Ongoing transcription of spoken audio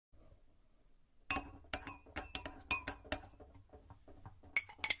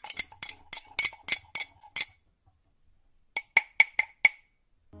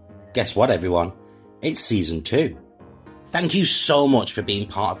Guess what, everyone? It's season 2. Thank you so much for being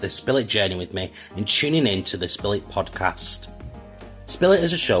part of the Spill It journey with me and tuning in to the Spill It podcast. Spill It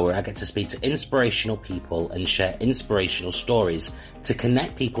is a show where I get to speak to inspirational people and share inspirational stories to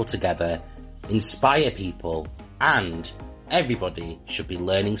connect people together, inspire people, and everybody should be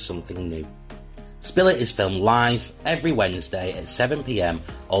learning something new. Spill It is filmed live every Wednesday at 7 PM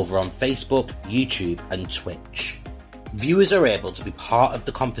over on Facebook, YouTube, and Twitch. Viewers are able to be part of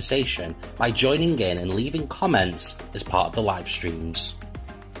the conversation by joining in and leaving comments as part of the live streams.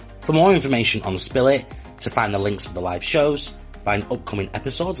 For more information on Spill It, to find the links for the live shows, find upcoming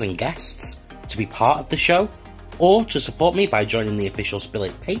episodes and guests, to be part of the show, or to support me by joining the official Spill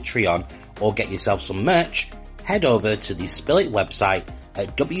It Patreon or get yourself some merch, head over to the Spill It website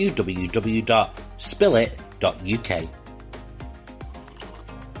at www.spillit.uk.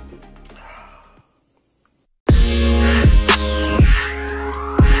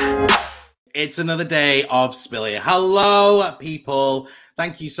 It's another day of Spill It. Hello, people.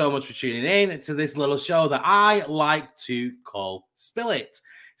 Thank you so much for tuning in to this little show that I like to call Spill It.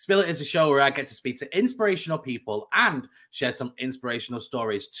 Spill It is a show where I get to speak to inspirational people and share some inspirational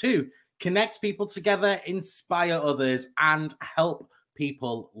stories to connect people together, inspire others, and help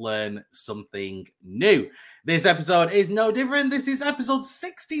people learn something new. This episode is no different. This is episode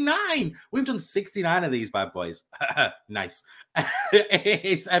 69. We've done 69 of these bad boys. Nice.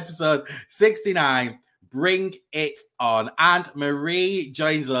 It's episode 69. Bring it on. And Marie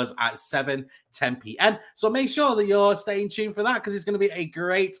joins us at 7:10 PM. So make sure that you're staying tuned for that because it's going to be a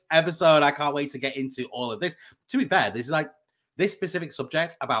great episode. I can't wait to get into all of this. To be fair, this is like this specific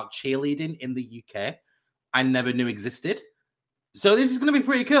subject about cheerleading in the UK I never knew existed. So this is going to be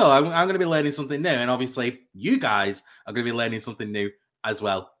pretty cool. I'm going to be learning something new. And obviously, you guys are going to be learning something new as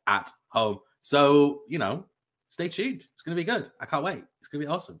well at home. So, you know, stay tuned. It's going to be good. I can't wait. It's going to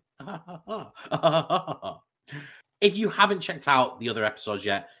be awesome. If you haven't checked out the other episodes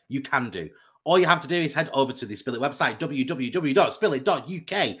yet, you can do. All you have to do is head over to the Spill It website,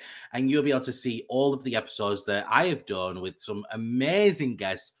 www.spillit.uk, and you'll be able to see all of the episodes that I have done with some amazing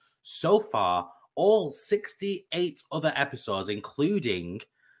guests so far. All 68 other episodes, including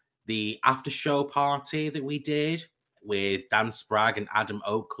the after show party that we did with Dan Spragg and Adam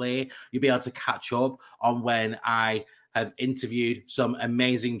Oakley. You'll be able to catch up on when I have interviewed some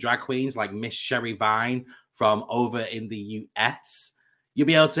amazing drag queens like Miss Sherry Vine from over in the US. You'll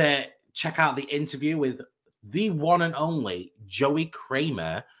be able to check out the interview with the one and only Joey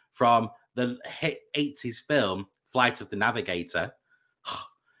Kramer from the hit 80s film Flight of the Navigator.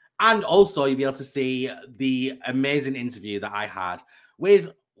 And also, you'll be able to see the amazing interview that I had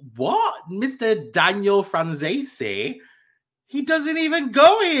with what? Mr. Daniel Franzese. He doesn't even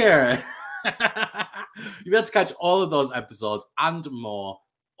go here. You'll be able to catch all of those episodes and more,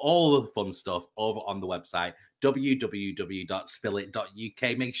 all of the fun stuff over on the website,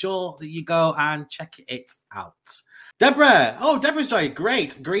 www.spillit.uk. Make sure that you go and check it out. Deborah. Oh, Deborah's joining.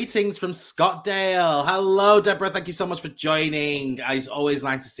 Great. Greetings from Scottsdale. Hello, Deborah. Thank you so much for joining. It's always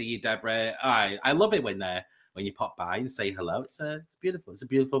nice to see you, Deborah. I love it when you pop by and say hello. It's beautiful. It's a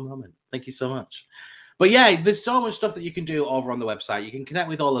beautiful moment. Thank you so much. But yeah, there's so much stuff that you can do over on the website. You can connect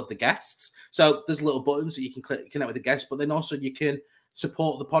with all of the guests. So there's little buttons that you can connect with the guests, but then also you can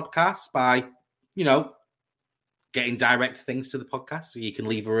support the podcast by, you know, getting direct things to the podcast, so you can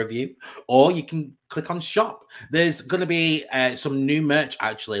leave a review or you can click on shop. There's going to be some new merch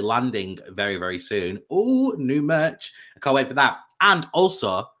actually landing very, very soon. Oh, new merch. I can't wait for that. And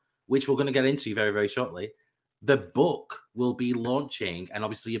also, which we're going to get into very, very shortly, the book will be launching, and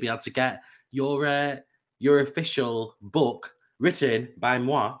obviously you'll be able to get your official book written by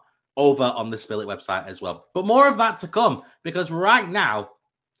moi over on the Spill It website as well. But more of that to come, because right now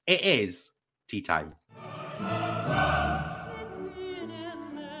it is tea time.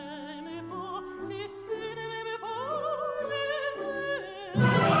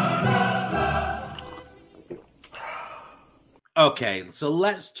 Okay, so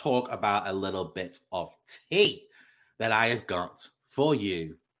let's talk about a little bit of tea that I have got for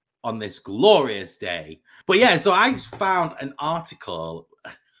you on this glorious day. But yeah, so I found an article.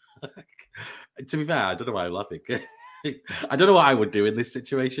 To be fair, I don't know why I'm laughing. I don't know what I would do in this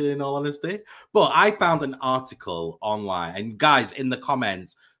situation, in all honesty. But I found an article online. And guys, in the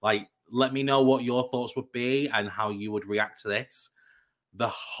comments, like, let me know what your thoughts would be and how you would react to this. The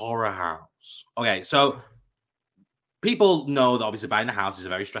Horror House. Okay, so people know that obviously buying a house is a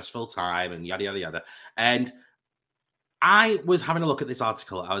very stressful time and yada, yada, yada. And I was having a look at this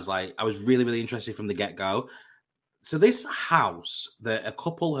article. I was really, really interested from the get-go. So this house that a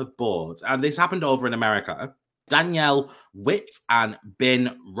couple have bought, and this happened over in America, Danielle Witt and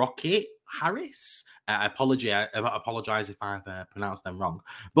Ben Rocket Harris. I apologize if I've pronounced them wrong,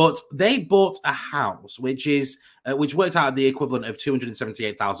 but they bought a house which worked out the equivalent of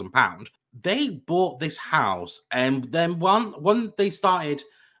 £278,000. They bought this house, and then when they started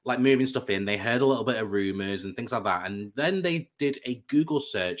like moving stuff in, they heard a little bit of rumors and things like that, and then they did a Google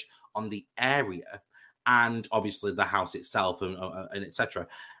search on the area and obviously the house itself and etc.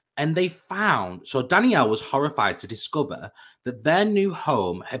 And they found, so Danielle was horrified to discover that their new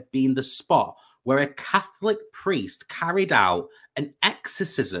home had been the spot where a Catholic priest carried out an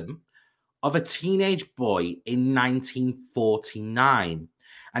exorcism of a teenage boy in 1949.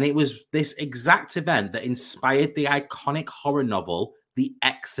 And it was this exact event that inspired the iconic horror novel, The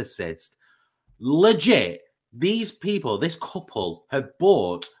Exorcist. Legit, these people, this couple, have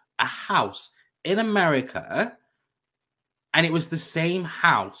bought a house in America, and it was the same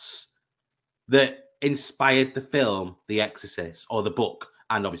house that inspired the film The Exorcist, or the book,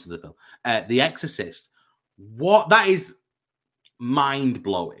 and obviously the film, The Exorcist. What? That is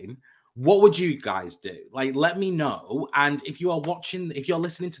mind-blowing. What would you guys do? Like, let me know. And if you are watching, if you're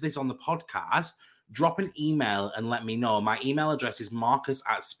listening to this on the podcast, drop an email and let me know. My email address is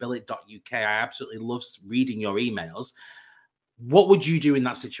marcus@spillit.uk. I absolutely love reading your emails. What would you do in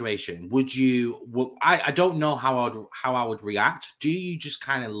that situation? Would you? I don't know how I would react. Do you just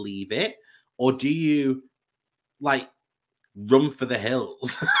kind of leave it, or do you like run for the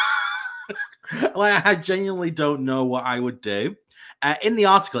hills? Like, I genuinely don't know what I would do. In the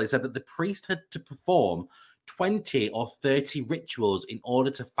article, it said that the priest had to perform 20 or 30 rituals in order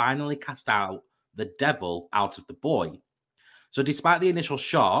to finally cast out the devil out of the boy. So despite the initial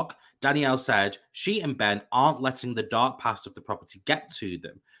shock, Danielle said she and Ben aren't letting the dark past of the property get to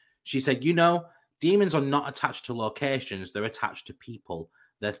them. She said, you know, demons are not attached to locations, they're attached to people.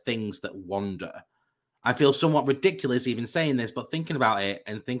 They're things that wander. I feel somewhat ridiculous even saying this, but thinking about it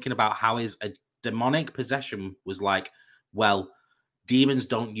and thinking about how a demonic possession was like, well, demons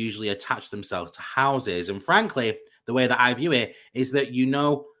don't usually attach themselves to houses. And frankly, the way that I view it is that, you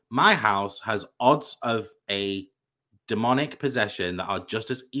know, my house has odds of a demonic possession that are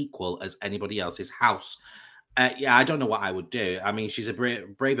just as equal as anybody else's house. Yeah, I don't know what I would do. I mean, she's a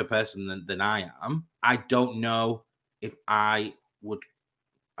braver person than I am. I don't know if I would.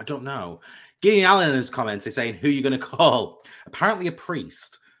 I don't know. Gideon Allen in his comments is saying, who are you going to call? Apparently a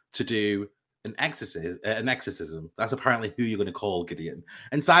priest to do an exorcism. That's apparently who you're going to call, Gideon.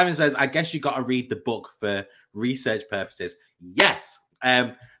 And Simon says, I guess you got to read the book for research purposes. Yes.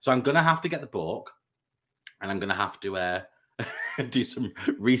 So I'm going to have to get the book, and I'm going to have to do some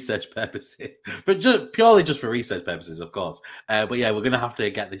research purposes, but purely just for research purposes, of course. But yeah, we're going to have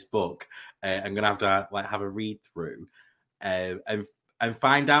to get this book. I'm going to have to have a read through and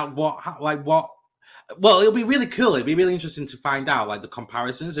find out what. Well, it'll be really cool. It'll be really interesting to find out like the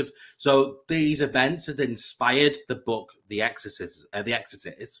comparisons of. So these events had inspired the book, The Exorcist.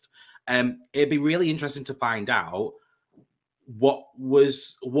 It'd be really interesting to find out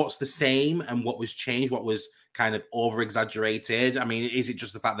what's the same and what was changed, what was kind of over exaggerated. I mean, is it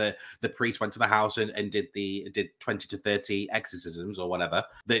just the fact that the priest went to the house and did 20 to 30 exorcisms or whatever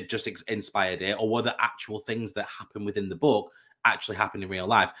that just inspired it, or were there actual things that happen within the book actually happen in real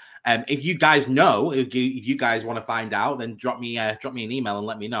life? If you guys know, if you guys want to find out, then drop me an email and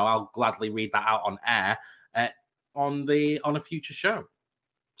let me know. I'll gladly read that out on air on a future show.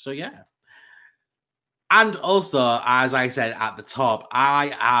 So yeah. And also, as I said at the top,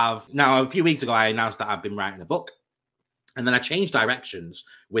 I have now a few weeks ago, I announced that I've been writing a book, and then I changed directions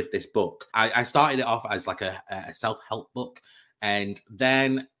with this book. I started it off as like a self-help book, and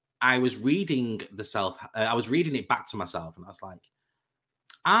then I was reading I was reading it back to myself, and I was like,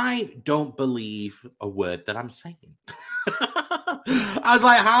 I don't believe a word that I'm saying. I was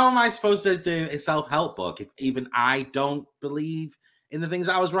like, how am I supposed to do a self-help book if even I don't believe in the things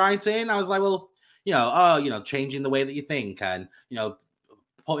that I was writing? I was like, well, changing the way that you think and,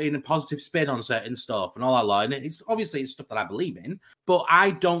 putting a positive spin on certain stuff and all that lot. And it's obviously stuff that I believe in, but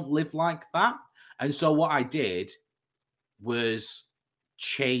I don't live like that. And so what I did was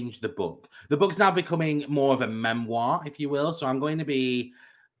change the book. The book's now becoming more of a memoir, if you will. So I'm going to be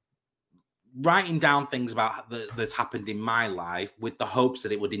writing down things about that's happened in my life with the hopes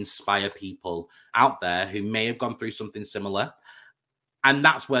that it would inspire people out there who may have gone through something similar. And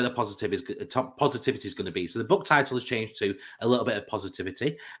that's where the positivity is going to be. So the book title has changed to A Little Bit of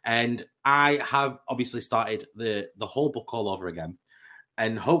Positivity. And I have obviously started the whole book all over again.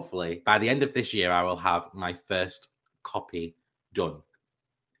 And hopefully by the end of this year, I will have my first copy done.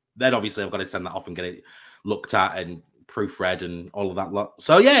 Then obviously I've got to send that off and get it looked at and proofread and all of that lot.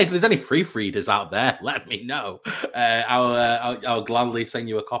 So yeah, if there's any proofreaders out there, let me know. I'll gladly send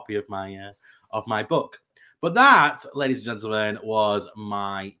you a copy of my book. But that, ladies and gentlemen, was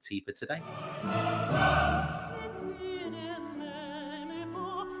my tea for today.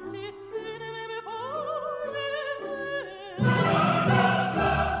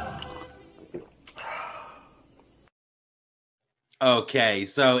 Okay,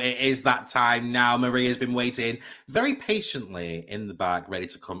 so it is that time now. Maria's been waiting very patiently in the back, ready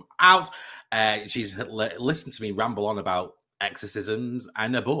to come out. She's listened to me ramble on about exorcisms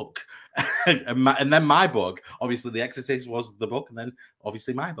and a book. and then my book. Obviously, The Exorcist was the book, and then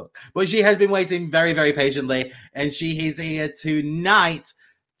obviously my book. But she has been waiting very, very patiently, and she is here tonight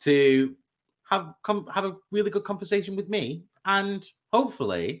to have a really good conversation with me and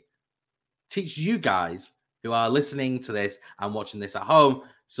hopefully teach you guys who are listening to this and watching this at home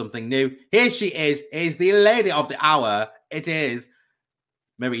something new. Here she is the lady of the hour. It is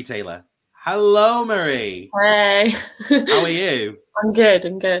Marie Taylor. Hello, Marie. Hey. How are you? I'm good.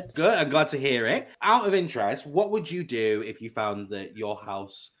 Good. I'm glad to hear it. Out of interest, what would you do if you found that your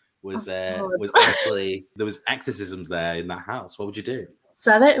house was actually there was exorcisms there in that house? What would you do?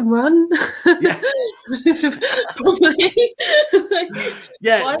 Sell it and run. Yeah. Probably.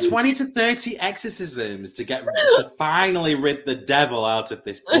 Yeah, 20 to 30 exorcisms to finally rid the devil out of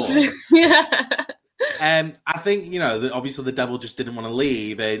this boy. Yeah. I think, that obviously the devil just didn't want to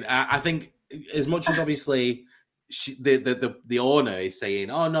leave. And I think as much as obviously the owner is saying,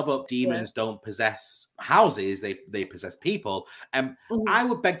 oh, no, but demons don't possess houses, they possess people. I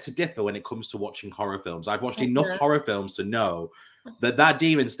would beg to differ when it comes to watching horror films. I've watched enough horror films to know that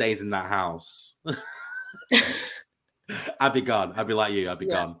demon stays in that house. I'd be gone. I'd be like you. I'd be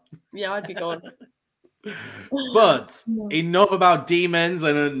gone. Yeah, I'd be gone. But enough about demons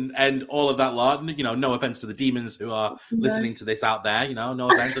and all of that lot. No offense to the demons who are listening to this out there. No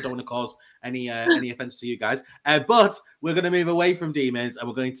offense. I don't want to cause any offense to you guys. But we're going to move away from demons and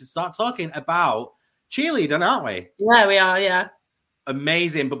we're going to start talking about cheerleading, aren't we? Yeah, we are. Yeah.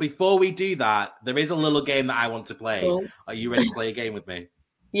 Amazing. But before we do that, there is a little game that I want to play. Cool. Are you ready to play a game with me?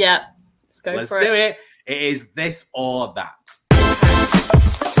 Yeah. Let's do it. It is this or that.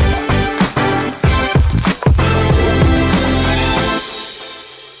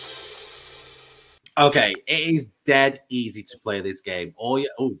 Okay, it is dead easy to play this game. Oh,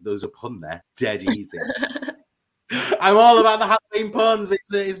 there was a pun there. Dead easy. I'm all about the Halloween puns.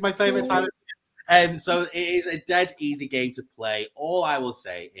 It's my favorite time. So it is a dead easy game to play. All I will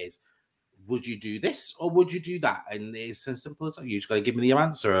say is, would you do this or would you do that? And it's as simple as that. You just got to give me the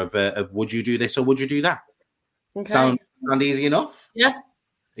answer of would you do this or would you do that? Okay. Sound easy enough? Yeah. Are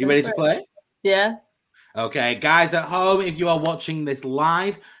you ready to play? Yeah. Okay, guys at home, if you are watching this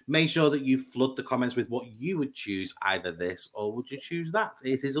live, make sure that you flood the comments with what you would choose, either this or would you choose that?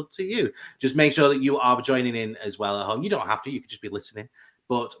 It is up to you. Just make sure that you are joining in as well at home. You don't have to, you could just be listening,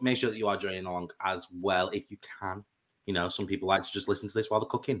 but make sure that you are joining along as well if you can. Some people like to just listen to this while they're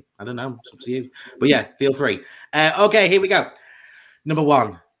cooking. I don't know, it's up to you. But yeah, feel free. Okay, here we go. Number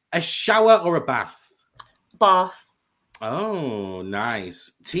 1, a shower or a bath? Bath. Oh,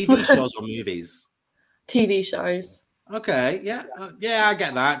 nice. TV shows or movies? TV shows. Okay, yeah, I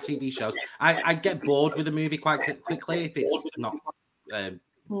get that. TV shows. I get bored with a movie quite quickly if it's not.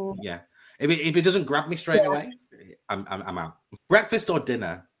 Yeah, if it doesn't grab me straight away, I'm out. Breakfast or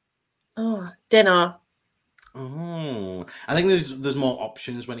dinner? Oh, dinner. Oh, I think there's more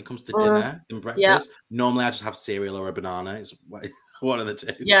options when it comes to dinner than breakfast. Yeah. Normally, I just have cereal or a banana. It's one of the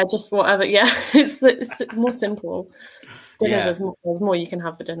two. Yeah, just whatever. Yeah, it's more simple. There's more you can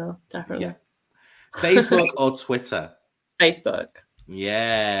have for dinner, definitely. Yeah. Facebook or Twitter? Facebook.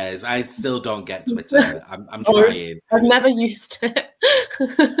 Yes, I still don't get Twitter. I'm trying. I've never used it.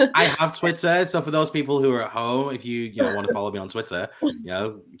 I have Twitter, so for those people who are at home, if you want to follow me on Twitter,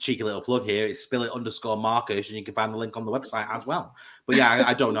 cheeky little plug here, it's _Marcus, and you can find the link on the website as well. But yeah,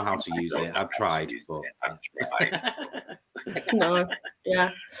 I don't know how to use it. I've tried, but no,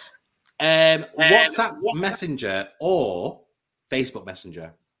 yeah. WhatsApp Messenger or Facebook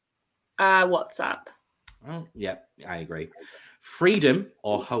Messenger? WhatsApp. Oh, yeah, I agree. Freedom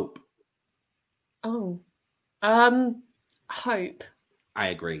or hope? Oh, hope. I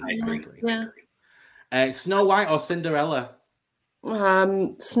agree. Yeah. Snow White or Cinderella?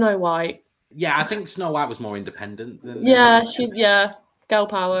 Snow White. Yeah, I think Snow White was more independent than. Yeah, girl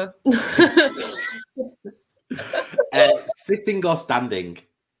power. Sitting or standing?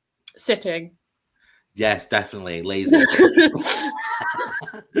 Sitting. Yes, definitely. Lazy.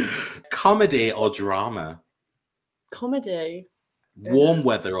 Comedy or drama? Comedy. Warm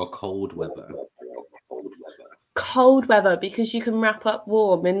weather or cold weather? cold weather because you can wrap up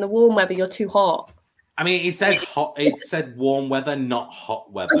warm. In the warm weather, you're too hot. I mean, it said hot. It said warm weather, not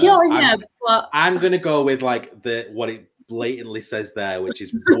hot weather. Yeah, but I'm gonna go with like what it blatantly says there, which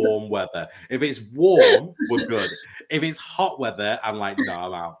is warm weather. If it's warm, we're good. If it's hot weather, I'm like, no,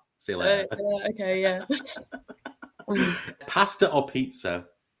 I'm out. See you later. Okay, yeah. Pasta or pizza?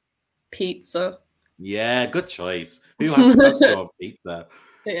 Pizza. Yeah, good choice. Who has pasta or pizza?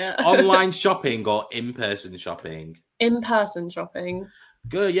 Yeah. Online shopping or in-person shopping? In-person shopping.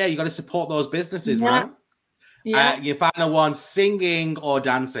 Good, yeah, you got to support those businesses, man. Yeah. Your final one, singing or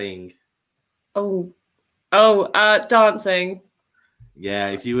dancing? Dancing. Yeah,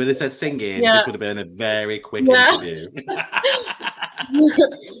 if you would have said singing, this would have been a very quick interview.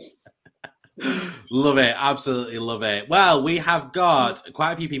 Love it, absolutely love it. Well, we have got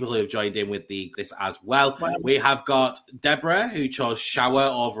quite a few people who have joined in with this as well. Wow. We have got Deborah, who chose shower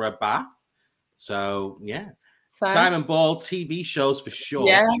over a bath. So, yeah. Fair. Simon Ball, TV shows for sure.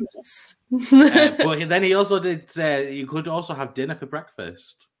 Yes. But then he also did say you could also have dinner for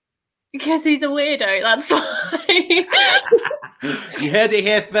breakfast. Because he's a weirdo, that's why. You heard it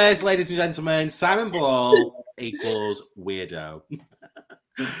here first, ladies and gentlemen. Simon Ball equals weirdo.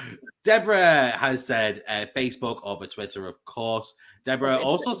 Deborah has said Facebook over Twitter, of course. Deborah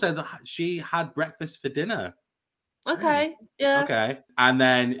also said that she had breakfast for dinner. Okay, yeah. Okay. And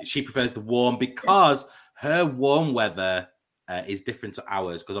then she prefers the warm because her warm weather is different to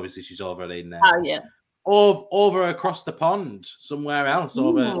ours because obviously she's over in over across the pond somewhere else,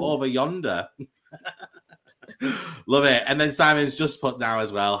 over yonder. Love it. And then Simon's just put now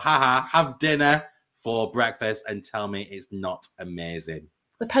as well, haha, have dinner for breakfast and tell me it's not amazing.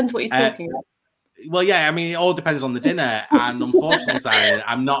 Depends what he's talking about. Well, yeah, I mean, it all depends on the dinner. And unfortunately, Simon,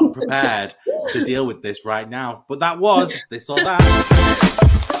 I'm not prepared to deal with this right now. But that was this or that.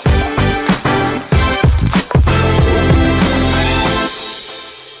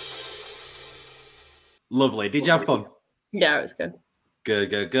 Lovely. Did you have fun? Yeah, it was good.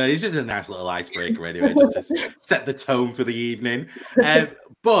 Good. It's just a nice little icebreaker anyway, just to set the tone for the evening.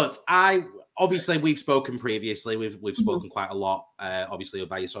 But obviously we've spoken previously. We've spoken quite a lot, obviously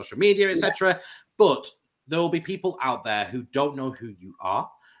via social media, etc. But there will be people out there who don't know who you are,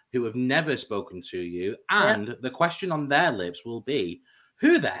 who have never spoken to you, and the question on their lips will be,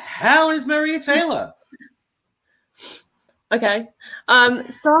 "Who the hell is Maria Taylor?" Okay,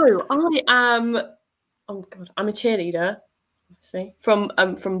 so I am. Oh God, I'm a cheerleader. See, from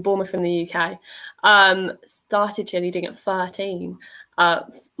Bournemouth in the UK. Started cheerleading at 13.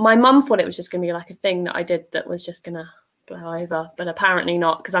 My mum thought it was just going to be like a thing that I did that was just going to blow over, but apparently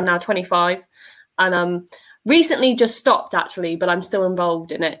not, because I'm now 25 and recently just stopped actually, but I'm still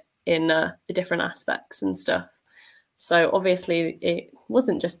involved in it in the different aspects and stuff. So obviously it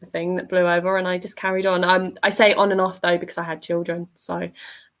wasn't just the thing that blew over and I just carried on. I say on and off though because I had children. So,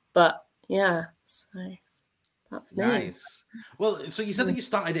 but yeah, so that's me. Nice. Well, so you said that you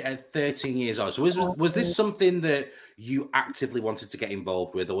started it at 13 years old. So was this something that you actively wanted to get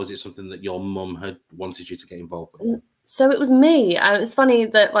involved with, or was it something that your mum had wanted you to get involved with? So it was me. It's funny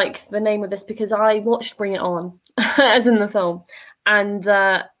that like the name of this because I watched Bring It On, as in the film, and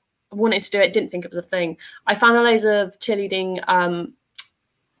wanted to do it. Didn't think it was a thing. I found loads of cheerleading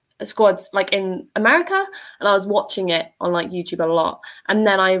squads like in America, and I was watching it on like YouTube a lot, and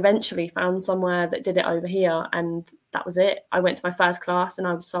then I eventually found somewhere that did it over here, and that was it. I went to my first class and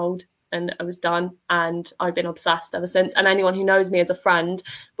I was sold and I was done, and I've been obsessed ever since. And anyone who knows me as a friend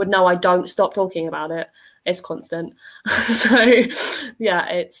would know I don't stop talking about it. It's constant. So yeah,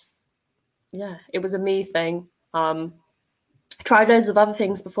 it was a me thing. Tried loads of other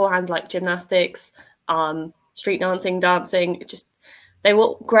things beforehand, like gymnastics, street dancing. They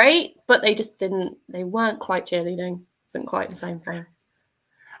were great, but they weren't quite cheerleading. It wasn't quite the same thing.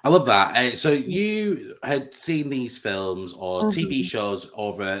 I love that. So you had seen these films or TV shows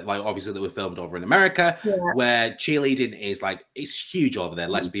over, like obviously that were filmed over in America, where cheerleading is like, it's huge over there.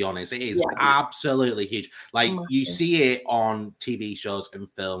 Let's be honest. It is absolutely huge. Like you see it on TV shows and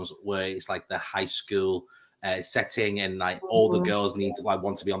films where it's like the high school setting and like all the girls need to like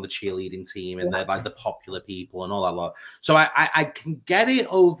want to be on the cheerleading team and they're like the popular people and all that lot. So I can get it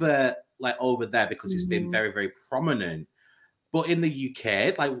over there because it's been very, very prominent. But in the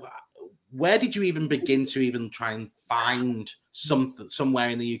UK, like where did you even begin to even try and find somewhere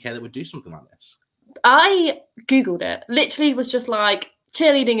in the UK that would do something like this? I Googled it. Literally was just like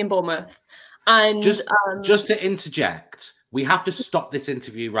cheerleading in Bournemouth. And just to interject, we have to stop this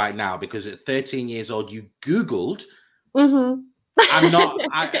interview right now because at 13 years old, you Googled I'm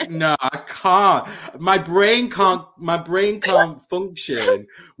not. No, I can't. My brain can't. My brain can't function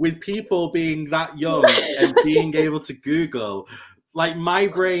with people being that young and being able to Google. Like my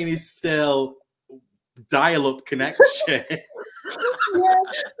brain is still dial-up connection.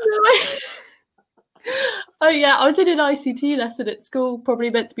 Oh yeah, I was in an ICT lesson at school. Probably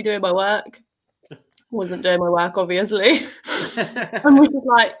meant to be doing my work. Wasn't doing my work, obviously. And was just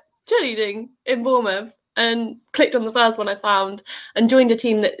like cheerleading in Bournemouth. And clicked on the first one I found and joined a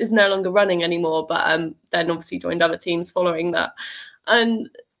team that is no longer running anymore, but then obviously joined other teams following that. And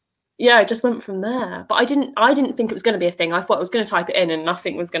yeah, I just went from there. But I didn't think it was going to be a thing. I thought I was going to type it in and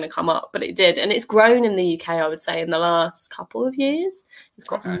nothing was going to come up, but it did. And it's grown in the UK, I would say, in the last couple of years. It's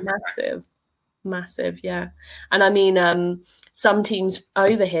got massive, yeah. And I mean, some teams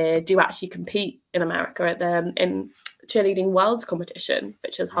over here do actually compete in America at the cheerleading worlds competition,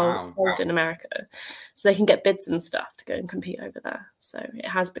 which is held in America, so they can get bids and stuff to go and compete over there. So it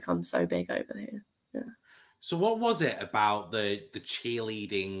has become so big over here. Yeah. So what was it about the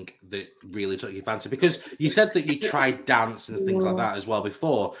cheerleading that really took your fancy? Because you said that you tried dance and things like that as well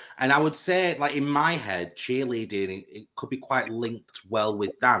before, and I would say, like in my head, cheerleading it could be quite linked well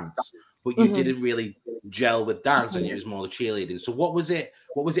with dance, but you didn't really gel with dance, and it was more the cheerleading. So what was it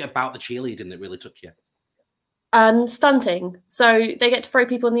about the cheerleading that really took you? Stunting. So they get to throw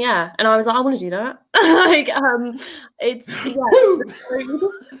people in the air, and I was like, I want to do that. Like, it's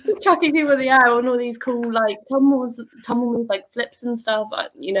chucking people in the air on all these cool like tumbles, like flips and stuff.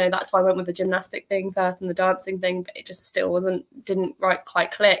 You know, that's why I went with the gymnastic thing first and the dancing thing, but it just still didn't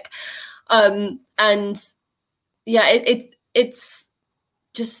quite click. And yeah, it's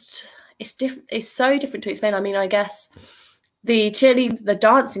different. It's so different to explain. I mean, I guess the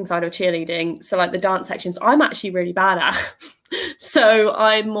dancing side of cheerleading, so like the dance sections, I'm actually really bad at. So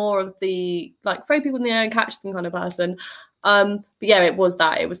I'm more of the like throw people in the air and catch them kind of person. But yeah, it was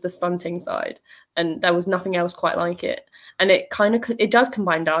the stunting side, and there was nothing else quite like it. And it does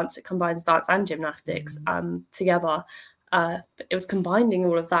combine dance. It combines dance and gymnastics together. But it was combining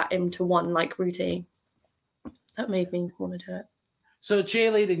all of that into one like routine that made me want to do it. So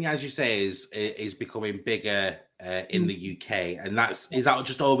cheerleading, as you say, is becoming bigger in the UK, and is that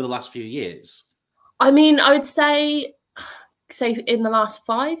just over the last few years? I mean, I would say in the last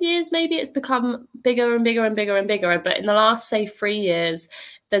 5 years, maybe it's become bigger and bigger and bigger and bigger. But in the last, say, 3 years,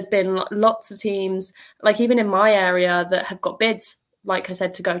 there's been lots of teams, like even in my area, that have got bids, like I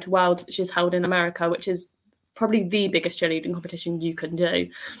said, to go to Worlds, which is held in America, which is probably the biggest cheerleading competition you can do.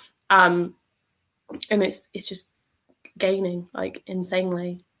 And it's just gaining like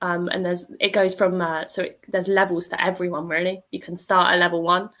insanely. And it goes from there's levels for everyone, really. You can start at level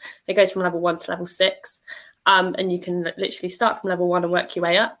 1. It goes from level 1 to level 6. And you can literally start from level 1 and work your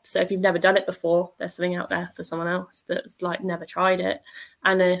way up. So if you've never done it before, there's something out there for someone else that's like never tried it.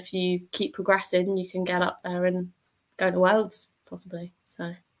 And if you keep progressing, you can get up there and go to Worlds possibly.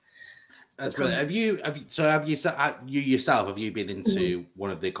 So that's brilliant. Have you yourself been into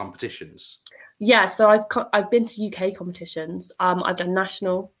one of the competitions? Yeah, so I've been to UK competitions. I've done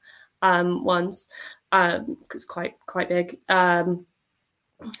national ones. It's quite big.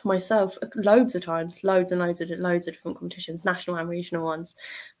 Myself, loads of times, loads of different competitions, national and regional ones.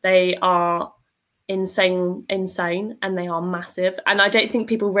 They are insane, and they are massive. And I don't think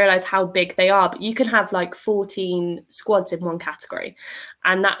people realize how big they are, but you can have like 14 squads in one category.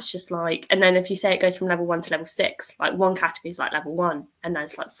 And that's just like, and then if you say it goes from level 1 to level 6, like one category is like level 1, and then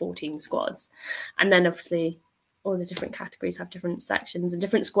it's like 14 squads. And then obviously all the different categories have different sections, and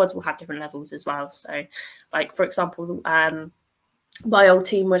different squads will have different levels as well. So like, for example, my old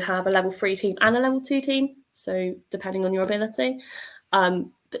team would have a level 3 team and a level 2 team. So depending on your ability.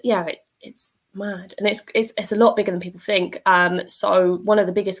 But yeah, it's mad, and it's a lot bigger than people think. So one of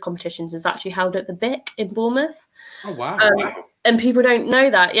the biggest competitions is actually held at the BIC in Bournemouth. Oh wow! And people don't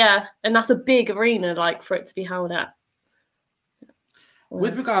know that, yeah. And that's a big arena, like, for it to be held at.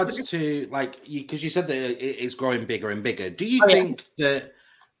 With regards to like, because you said that it's growing bigger and bigger. Do you think that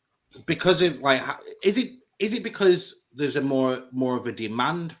because of like, is it because there's a more of a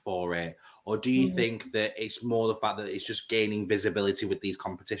demand for it, or do you think that it's more the fact that it's just gaining visibility with these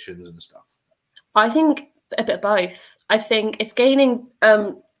competitions and stuff? I think a bit of both. I think it's gaining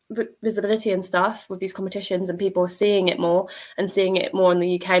visibility and stuff with these competitions, and people are seeing it more in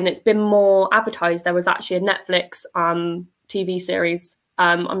the UK, and it's been more advertised. There was actually a Netflix TV series.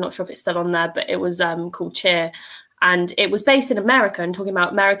 I'm not sure if it's still on there, but it was called Cheer, and it was based in America and talking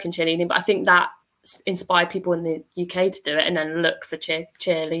about American cheerleading. But I think that inspired people in the UK to do it, and then look for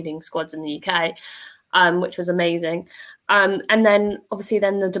cheerleading squads in the UK, which was amazing. And then obviously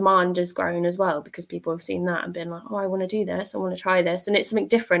then the demand has grown as well, because people have seen that and been like, oh, I want to do this, I want to try this. And it's something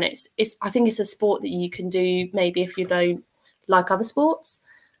different. It's I think it's a sport that you can do maybe if you don't like other sports.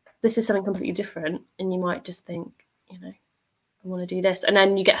 This is something completely different, and you might just think, you know, I want to do this, and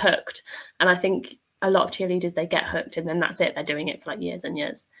then you get hooked. And I think a lot of cheerleaders, they get hooked, and then that's it. They're doing it for like years and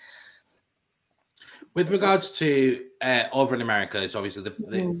years. With regards to over in America, it's obviously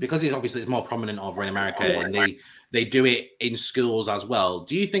because it's more prominent over in America, and they do it in schools as well.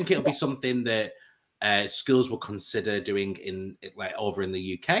 Do you think it'll be something that schools will consider doing in like over in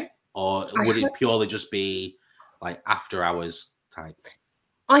the UK, or would it purely just be like after hours type?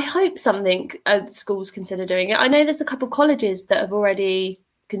 I hope something schools consider doing it. I know there's a couple of colleges that have already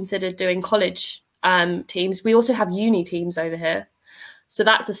considered doing college teams. We also have uni teams over here, so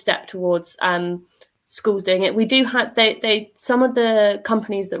that's a step towards schools doing it. We do have they some of the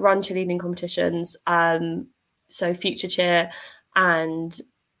companies that run cheerleading competitions, so Future Cheer and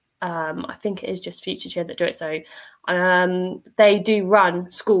I think it is just Future Cheer that do it. So they do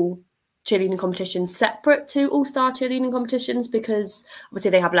run school cheerleading competitions separate to all-star cheerleading competitions, because obviously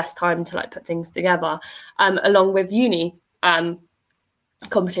they have less time to like put things together, along with uni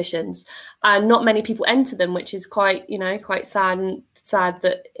competitions, and not many people enter them, which is quite sad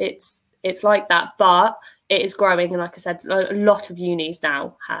that it's like that, but it is growing. And like I said, a lot of unis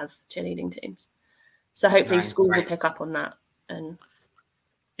now have cheerleading teams, so hopefully schools will pick up on that. And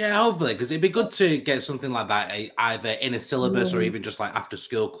yeah, hopefully, because it'd be good to get something like that either in a syllabus or even just like after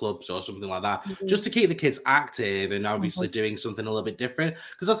school clubs or something like that, just to keep the kids active and obviously doing something a little bit different.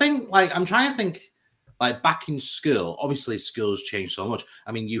 Because I think, like, I'm trying to think, like, back in school, obviously schools changed so much.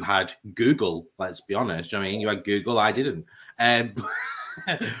 I mean, you had Google, let's be honest. I mean, you had Google, I didn't.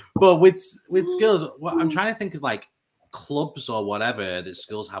 But with schools, I'm trying to think of like clubs or whatever that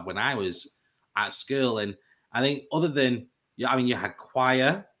schools had when I was at school. And I think other than, I mean, you had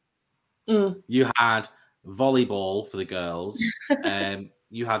choir, you had volleyball for the girls,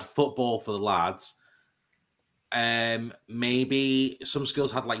 you had football for the lads. Maybe some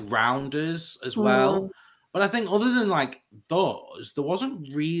schools had like rounders as well. But I think other than like those, there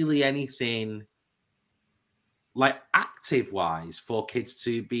wasn't really anything like active wise for kids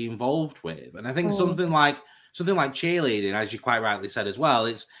to be involved with. And I think something like cheerleading, as you quite rightly said as well,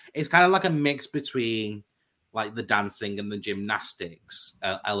 it's kind of like a mix between like the dancing and the gymnastics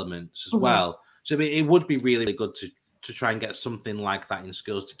elements as well. So it would be really good to try and get something like that in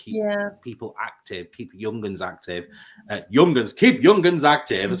schools to keep people active, keep young'uns active. Keep young'uns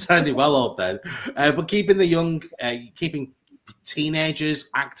active. It's sounding well old then. But keeping keeping teenagers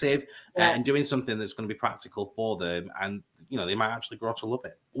active and doing something that's going to be practical for them, and you know, they might actually grow to love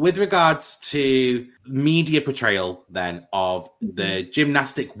it. With regards to media portrayal then of the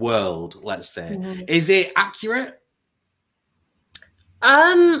gymnastic world, let's say, is it accurate?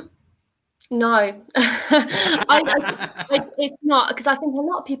 No, it's not, because I think a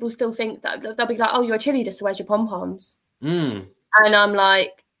lot of people still think that they'll be like, oh, you're a cheerleader, so where's your pom-poms? And I'm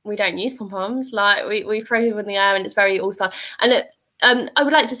like, we don't use pom-poms. Like we throw them in the air, and it's very all-star. And I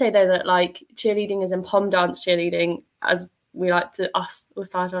would like to say though that like cheerleading is in pom dance cheerleading, as we like to, us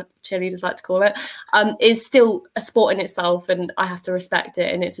all-star cheerleaders like to call it, is still a sport in itself, and I have to respect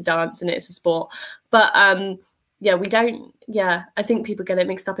it, and it's a dance and it's a sport. But yeah, we don't. Yeah, I think people get it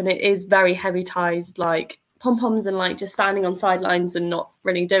mixed up, and it is very heavy ties, like pom-poms and like just standing on sidelines and not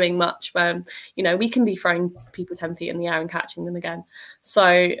really doing much. Where, you know, we can be throwing people 10 feet in the air and catching them again.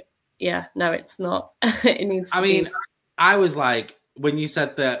 So yeah, no, it's not. It needs. I mean, I was like, when you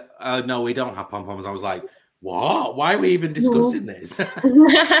said that, no, we don't have pom-poms, I was like, what? Why are we even discussing this?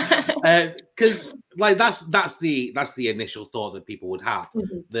 Because like that's the initial thought that people would have.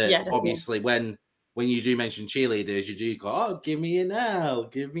 That obviously when you do mention cheerleaders, you do go, oh, give me a now,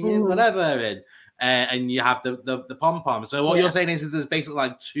 give me a whatever, and you have the pom pom. So what you're saying is that there's basically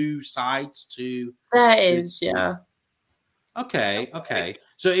like two sides to. There is, yeah. Okay.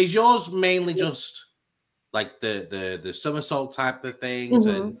 So is yours mainly just like the somersault type of things?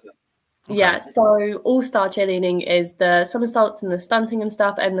 And yeah, so all-star cheerleading is the somersaults and the stunting and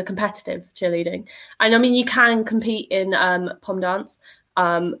stuff, and the competitive cheerleading. And I mean, you can compete in pom dance,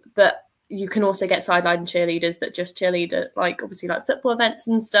 but you can also get sideline cheerleaders that just cheerlead at, like, obviously like football events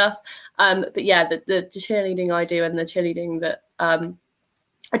and stuff. But yeah, the cheerleading I do, and the cheerleading that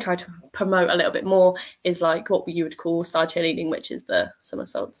I try to promote a little bit more, is like what you would call star cheerleading, which is the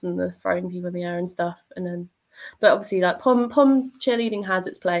somersaults and the throwing people in the air and stuff. And then, but obviously like pom cheerleading has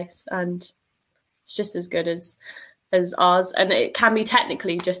its place, and it's just as good as ours, and it can be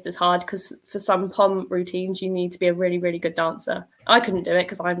technically just as hard, because for some pom routines you need to be a really, really good dancer. I couldn't do it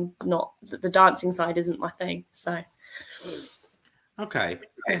because I'm not, the dancing side isn't my thing. So Okay.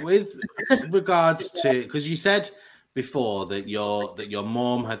 With regards to, because you said before that your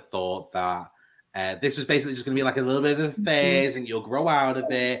mom had thought that this was basically just going to be like a little bit of a phase and you'll grow out of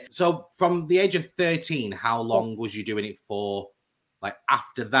it. So from the age of 13, how long was you doing it for? Like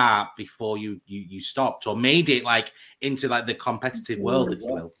after that, before you stopped or made it like into like the competitive world, if you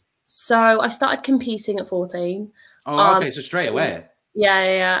will? So I started competing at 14. Oh, okay. So straight away.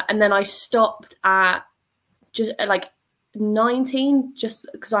 Yeah. And then I stopped at just like 19, just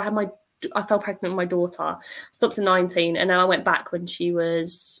because I fell pregnant with my daughter. Stopped at 19, and then I went back when she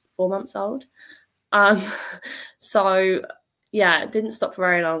was 4 months old. So yeah, it didn't stop for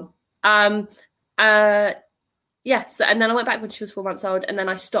very long. Yes, and then I went back when she was 4 months old, and then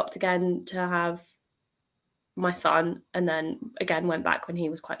I stopped again to have my son, and then again went back when he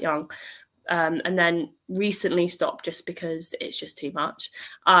was quite young. And then recently stopped just because it's just too much.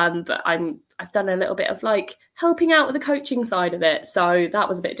 But I've done a little bit of like helping out with the coaching side of it, so that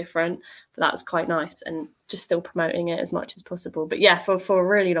was a bit different, but that was quite nice, and just still promoting it as much as possible. But yeah, for a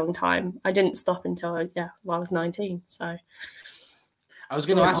really long time, I didn't stop until I was 19. So I was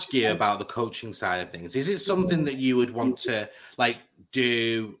going to ask you about the coaching side of things. Is it something that you would want to like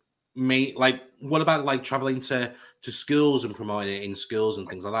do? Like, what about like traveling to schools and promoting it in schools and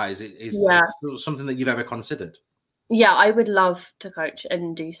things like that? Is it something that you've ever considered? Yeah, I would love to coach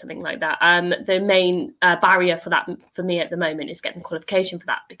and do something like that. The main barrier for that for me at the moment is getting qualification for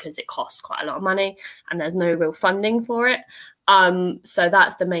that, because it costs quite a lot of money and there's no real funding for it. So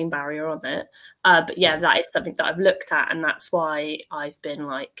that's the main barrier on it. But yeah, that is something that I've looked at, and that's why I've been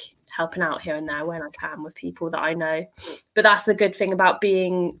like helping out here and there when I can with people that I know. But that's the good thing about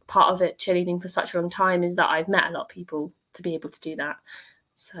being part of it, cheerleading for such a long time, is that I've met a lot of people to be able to do that.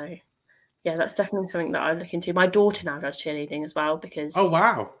 So yeah, that's definitely something that I look into. My daughter now does cheerleading as well, because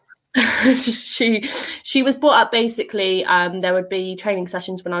wow. she was brought up basically. There would be training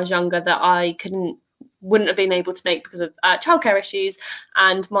sessions when I was younger that I wouldn't have been able to make because of childcare issues,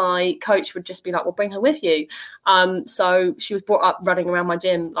 and my coach would just be like, well, bring her with you. So she was brought up running around my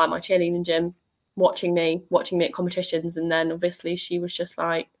gym, like my cheerleading gym, watching me at competitions, and then obviously she was just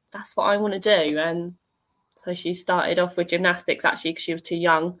like, that's what I want to do. And so she started off with gymnastics actually because she was too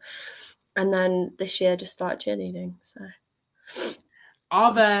young, and then this year just started cheerleading. So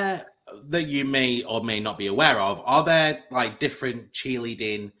are there, that you may or may not be aware of, are there like different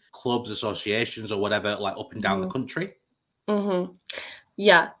cheerleading clubs, associations, or whatever, like up and down the country?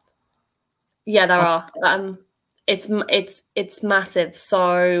 Yeah, there are. It's massive.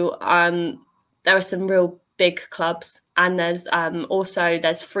 So there are some real big clubs, and there's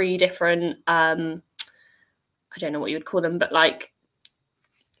there's 3 different I don't know what you would call them, but like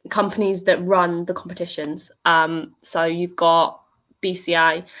companies that run the competitions. So you've got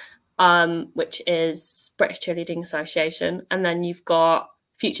BCI, which is British Cheerleading Association, and then you've got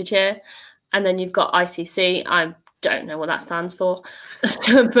Future Cheer, and then you've got ICC. I don't know what that stands for,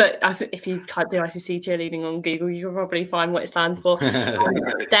 but if you type the ICC cheerleading on Google, you can probably find what it stands for.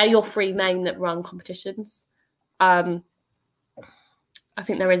 They're your 3 main that run competitions. I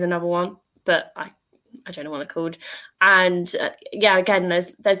think there is another one, but I don't know what they're called. And yeah, again,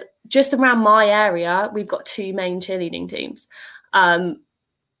 there's just around my area, we've got 2 main cheerleading teams. And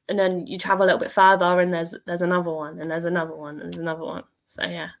then you travel a little bit further, and there's another one, and there's another one, and there's another one. So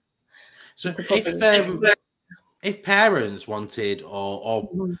yeah. So if parents wanted, or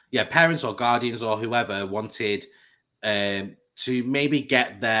parents or guardians or whoever wanted to maybe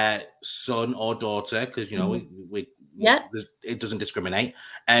get their son or daughter, because it doesn't discriminate.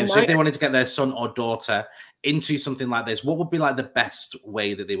 So if they wanted to get their son or daughter into something like this, what would be like the best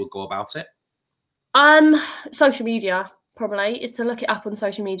way that they would go about it? Social media probably is to look it up on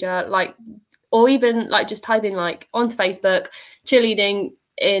social media, like, or even like just type in like onto Facebook cheerleading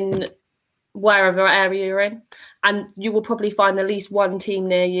in wherever area you're in, and you will probably find at least 1 team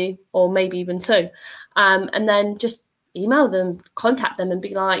near you, or maybe even 2. And then just email them, contact them, and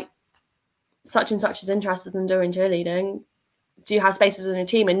be like, such and such is interested in doing cheerleading. Do you have spaces on your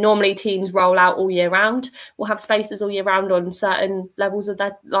team? And normally teams roll out all year round. We'll have spaces all year round on certain levels of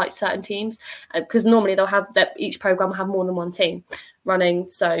their, like certain teams, because normally they'll have that each program will have more than 1 team running.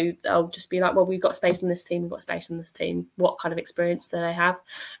 So they'll just be like, well, we've got space on this team, we've got space on this team. What kind of experience do they have?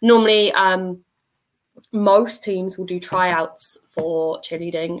 Normally, most teams will do tryouts for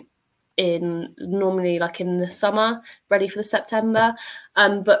cheerleading normally like in the summer, ready for the September.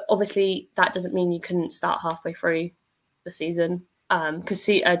 But obviously that doesn't mean you couldn't start halfway through the season, because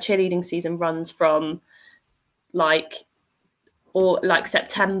cheerleading season runs from like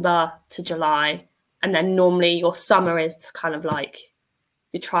September to July, and then normally your summer is kind of like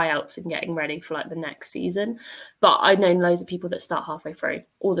your tryouts and getting ready for like the next season. But I've known loads of people that start halfway through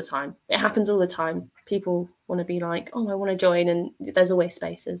all the time. It happens all the time. People want to be like, oh, I want to join, and there's always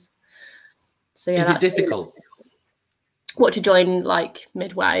spaces. So yeah, is it difficult? What, to join like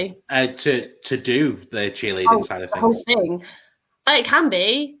midway? To do the cheerleading side of things. The whole thing. It can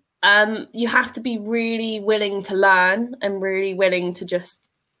be. You have to be really willing to learn and really willing to just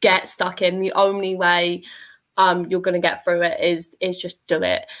get stuck in. The only way you're going to get through it is just do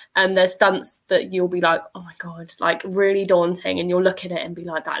it. And there's stunts that you'll be like, oh my God, like really daunting. And you'll look at it and be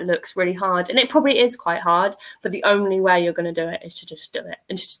like, that looks really hard. And it probably is quite hard, but the only way you're going to do it is to just do it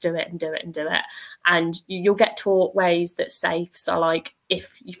and just do it and do it and do it. And you'll get taught ways that's safe. So like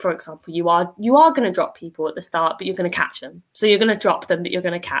if, for example, you are going to drop people at the start, but you're going to catch them. So you're going to drop them, but you're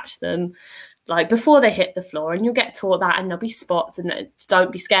going to catch them like before they hit the floor, and you'll get taught that, and there'll be spots, and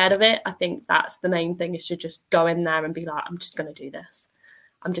don't be scared of it. I think that's the main thing, is to just go in there and be like, I'm just going to do this.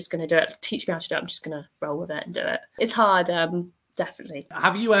 I'm just going to do it. Teach me how to do it. I'm just going to roll with it and do it. It's hard, definitely.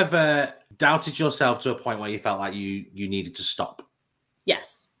 Have you ever doubted yourself to a point where you felt like you needed to stop?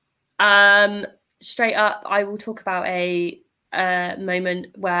 Yes. Straight up, I will talk about a moment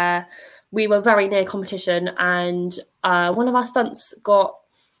where we were very near competition, and one of our stunts got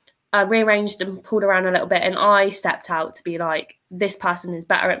rearranged and pulled around a little bit, and I stepped out to be like, this person is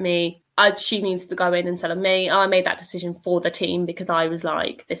better at me. She needs to go in instead of me. I made that decision for the team because I was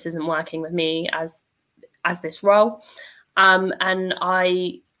like, this isn't working with me as this role. And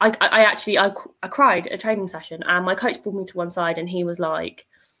I cried at a training session, and my coach pulled me to one side, and he was like,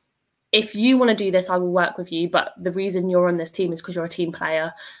 if you want to do this, I will work with you. But the reason you're on this team is because you're a team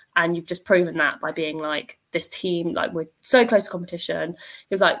player. And you've just proven that by being like, this team, like, we're so close to competition.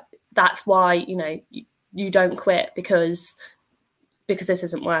 He was like, that's why, you don't quit because this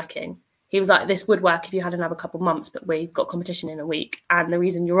isn't working. He was like, this would work if you had another couple months, but we've got competition in a week. And the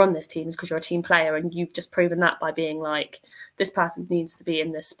reason you're on this team is because you're a team player. And you've just proven that by being like, this person needs to be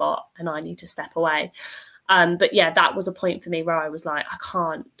in this spot and I need to step away. But yeah, that was a point for me where I was like,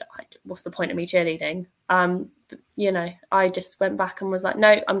 what's the point of me cheerleading? I just went back and was like,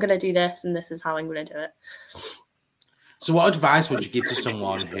 no, I'm going to do this, and this is how I'm going to do it. So what advice would you give to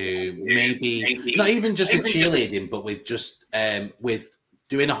someone who maybe, not even just with cheerleading, but with just with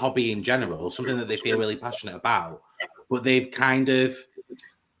doing a hobby in general, something that they feel really passionate about, but they've kind of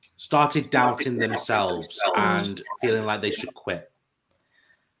started doubting themselves and feeling like they should quit?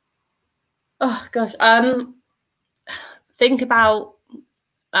 Oh, gosh. Think about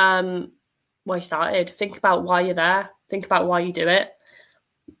why you started. Think about why you're there. Think about why you do it.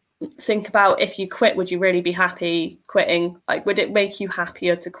 Think about, if you quit, would you really be happy quitting? Like, would it make you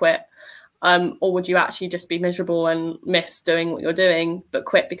happier to quit? Or would you actually just be miserable and miss doing what you're doing, but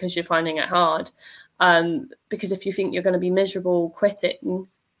quit because you're finding it hard? Because if you think you're going to be miserable quitting,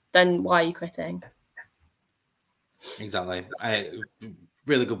 then why are you quitting? Exactly.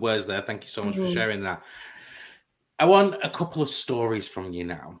 Really good words there. Thank you so much for sharing that. I want a couple of stories from you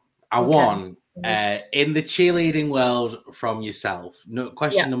now. I want, in the cheerleading world, from yourself.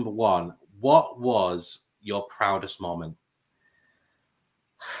 Question number one, what was your proudest moment?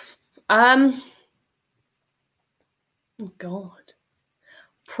 Oh God.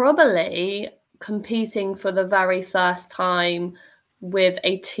 Probably competing for the very first time with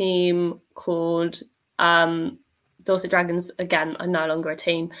a team called Dorset Dragons. Again, I'm no longer a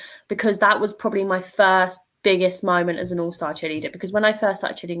team, because that was probably my first biggest moment as an all-star cheerleader. Because when I first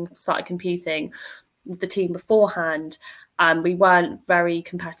started competing with the team beforehand, we weren't very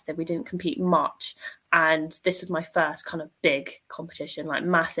competitive. We didn't compete much. And this was my first kind of big competition, like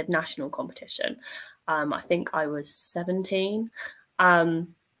massive national competition. I think I was 17. And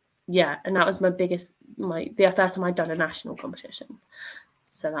that was the first time I'd done a national competition.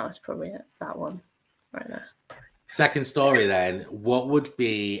 So that was probably it, that one right there. Second story then, what would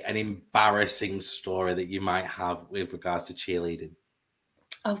be an embarrassing story that you might have with regards to cheerleading?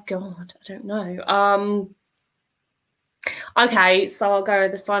 Oh God, I don't know. Okay, so I'll go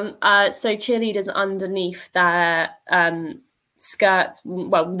with this one. So cheerleaders, underneath their skirts,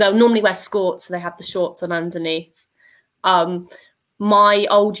 well, they'll normally wear skirts, so they have the shorts on underneath. My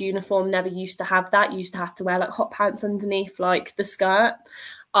old uniform never used to have that. You used to have to wear like hot pants underneath like the skirt.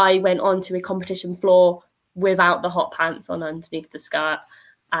 I went onto a competition floor without the hot pants on underneath the skirt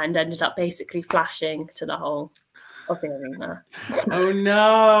and ended up basically flashing to the whole of the arena. Oh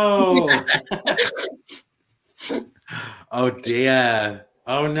no. Oh dear.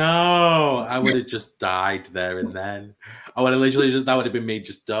 Oh no. I would have just died there and then. I would have that would have been me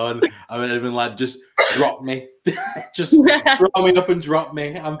just done. I would have been like, just drop me. Just throw me up and drop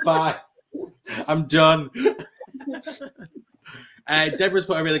me. I'm fine. I'm done. Deborah's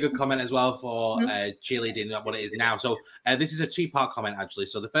put a really good comment as well for cheerleading, what it is now. So this is a two-part comment, actually.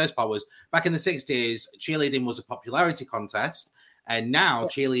 So the first part was, back in the 60s, cheerleading was a popularity contest. And now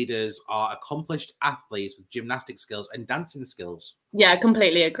cheerleaders are accomplished athletes with gymnastic skills and dancing skills. Yeah,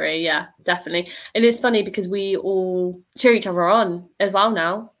 completely agree. Yeah, definitely. And it's funny because we all cheer each other on as well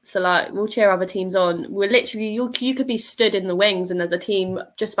now. So like we'll cheer other teams on. We're literally, you could be stood in the wings and there's a team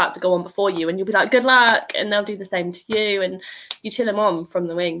just about to go on before you and you'll be like, good luck. And they'll do the same to you. And you cheer them on from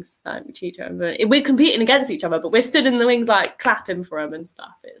the wings. Like we cheer each other. We're competing against each other, but we're stood in the wings like clapping for them and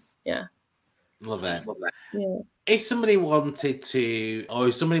stuff. It's, yeah. Love it. Yeah. If somebody wanted to, or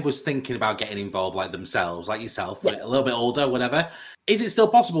if somebody was thinking about getting involved, like themselves, like yourself, a little bit older, whatever, is it still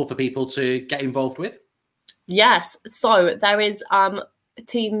possible for people to get involved with? Yes. So there is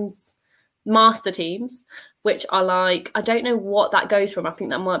teams, master teams, which are like, I don't know what that goes from. I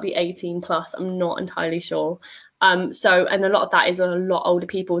think that might be 18 plus. I'm not entirely sure. So, and a lot of that is a lot older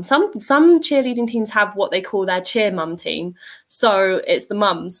people. And some cheerleading teams have what they call their cheer mum team. So it's the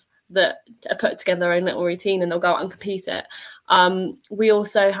mums that are put together their own little routine and they'll go out and compete it. We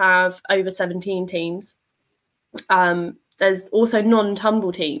also have over 17 teams. There's also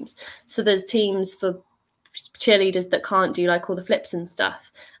non-tumble teams. So there's teams for cheerleaders that can't do like all the flips and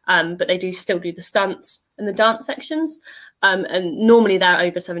stuff, but they still do the stunts and the dance sections. And normally they're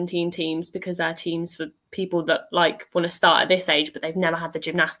over 17 teams because they're teams for people that like want to start at this age, but they've never had the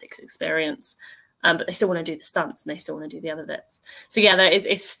gymnastics experience. But they still want to do the stunts and they still want to do the other bits. So yeah,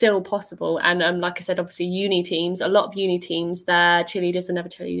 it's still possible. And like I said, obviously uni teams, a lot of uni teams, their cheerleaders have never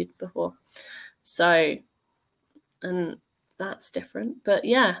cheerleaded before. So, and that's different. But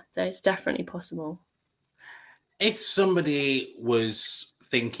yeah, it's definitely possible. If somebody was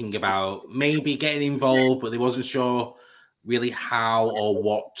thinking about maybe getting involved, but they wasn't sure really how or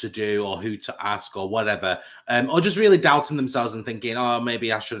what to do or who to ask or whatever, or just really doubting themselves and thinking, oh,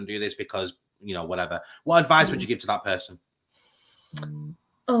 maybe I shouldn't do this because, you know, whatever. What advice would you give to that person?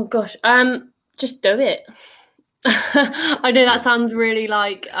 Oh gosh, just do it. I know that sounds really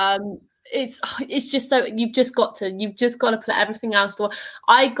like it's just so you've just got to put everything else to.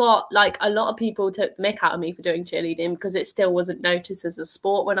 I got like a lot of people took the mick out of me for doing cheerleading because it still wasn't noticed as a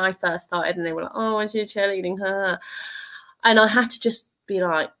sport when I first started, and they were like, "Oh, I do cheerleading," her," and I had to just be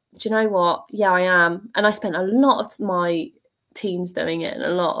like, "Do you know what? Yeah, I am." And I spent a lot of my teens doing it, and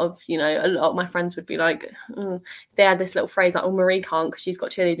a lot of my friends would be like, they had this little phrase like, "Oh, Marie can't because she's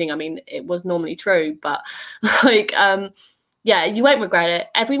got cheerleading." I mean, it was normally true, but like yeah, you won't regret it.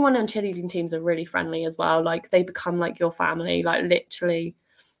 Everyone on cheerleading teams are really friendly as well. Like they become like your family. Like literally,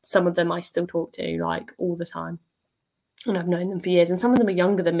 some of them I still talk to like all the time, and I've known them for years. And some of them are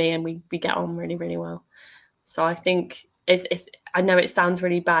younger than me, and we get on really, really well. So I think it's. I know it sounds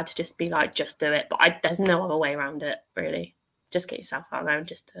really bad to just be like, just do it, but there's no other way around it. Really, just get yourself out there and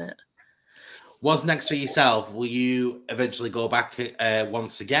just do it. What's next for yourself? Will you eventually go back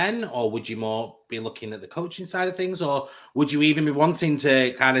once again, or would you more be looking at the coaching side of things, or would you even be wanting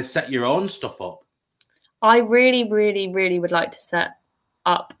to kind of set your own stuff up? I really, really, really would like to set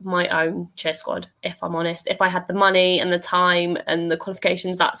up my own cheer squad, if I'm honest. If I had the money and the time and the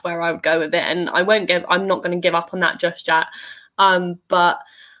qualifications, that's where I would go with it. And I'm not going to give up on that just yet. But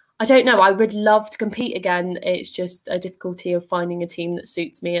I don't know. I would love to compete again. It's just a difficulty of finding a team that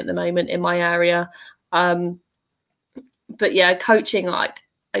suits me at the moment in my area. But yeah, coaching, I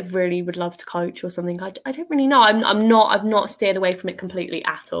really would love to coach or something. I don't really know. I've not steered away from it completely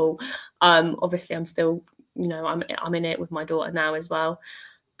at all. Obviously, I'm still, I'm in it with my daughter now as well.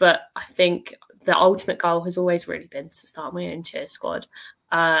 But I think the ultimate goal has always really been to start my own cheer squad.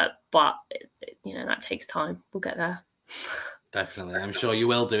 But that takes time. We'll get there. Definitely, I'm sure you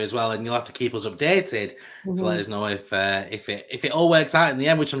will do as well, and you'll have to keep us updated to let us know if it all works out in the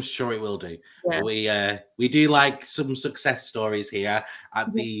end, which I'm sure it will do. Yeah. We do like some success stories here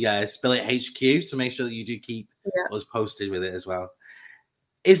at the Spill It HQ, so make sure that you do keep us posted with it as well.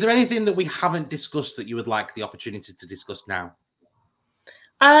 Is there anything that we haven't discussed that you would like the opportunity to discuss now?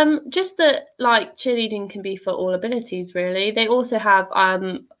 Just that like cheerleading can be for all abilities, really. They also have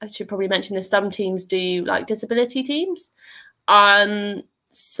I should probably mention this, some teams do like disability teams.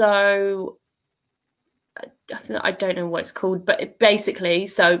 So I don't know what it's called, but basically,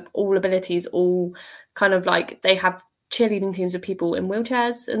 so all abilities, all kind of like they have cheerleading teams with people in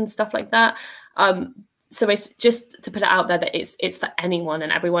wheelchairs and stuff like that. So it's just to put it out there that it's for anyone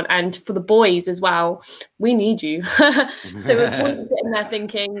and everyone, and for the boys as well. We need you. So if you're sitting there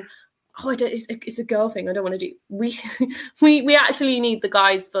thinking, "Oh, it's a girl thing. I don't want to do." We actually need the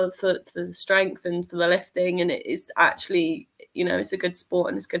guys for the strength and for the lifting, and it is actually, it's a good sport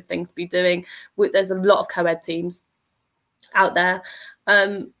and it's a good thing to be doing. There's a lot of co-ed teams, out there.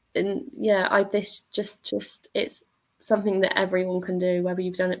 And yeah, this just it's something that everyone can do, whether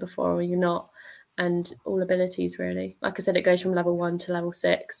you've done it before or you're not. And all abilities, really. Like I said, it goes from level 1 to level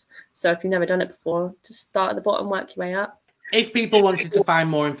 6. So if you've never done it before, just start at the bottom, work your way up. If people wanted to find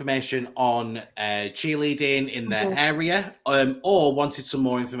more information on cheerleading in their area, or wanted some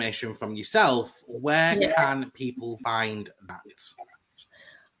more information from yourself, where can people find that?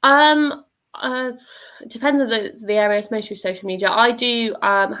 It depends on the area. It's mostly social media. I do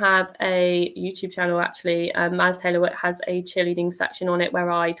have a YouTube channel, actually. Maz Taylor has a cheerleading section on it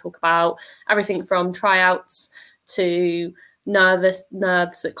where I talk about everything from tryouts to nerves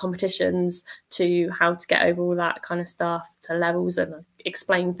at competitions to how to get over all that kind of stuff, to levels, and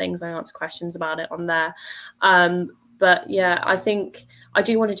explain things. I answer questions about it on there. But yeah, I think I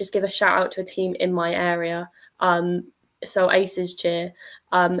do want to just give a shout out to a team in my area. So Aces Cheer,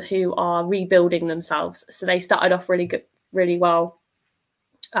 who are rebuilding themselves. So they started off really well,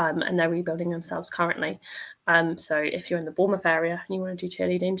 and they're rebuilding themselves currently. So if you're in the Bournemouth area and you want to do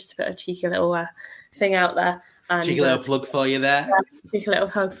cheerleading, just put a cheeky little thing out there. And, cheeky little plug for you there. Cheeky little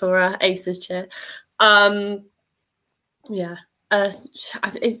hug for Aces Cheer.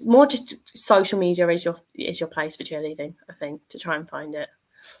 It's more just social media is your place for cheerleading, I think, to try and find it.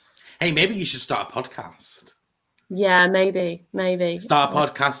 Hey, maybe you should start a podcast. Yeah, maybe. Start a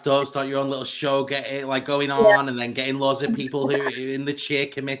podcast up, start your own little show, get it like going on, and then getting loads of people who are in the cheer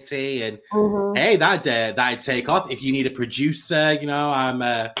committee. And hey, that'd take off. If you need a producer, you know,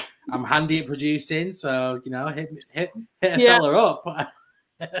 I'm handy at producing, so you know, hit a fella up.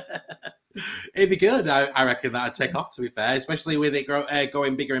 It'd be good. I reckon that'd take off. To be fair, especially with it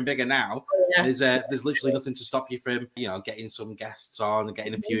going bigger and bigger now. There's literally nothing to stop you from, you know, getting some guests on,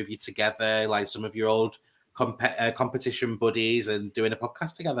 getting a few of you together, like some of your old competition buddies, and doing a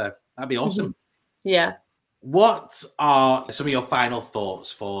podcast together. That'd be awesome. Yeah. What are some of your final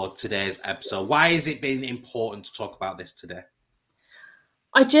thoughts for today's episode? Why has it been important to talk about this today?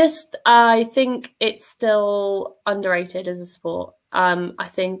 I think it's still underrated as a sport. I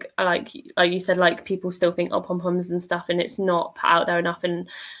think like you said, like people still think pom-poms and stuff, and it's not put out there enough. And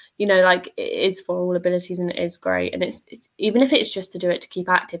you know, like it is for all abilities, and it is great. And it's even if it's just to do it to keep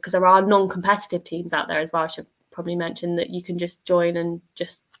active, because there are non-competitive teams out there as well. I should probably mention that you can just join and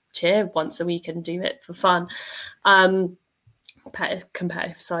just cheer once a week and do it for fun.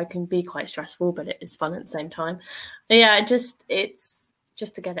 Competitive side can be quite stressful, but it is fun at the same time. But yeah, it's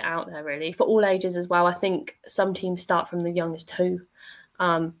just to get it out there, really, for all ages as well. I think some teams start from the youngest 2,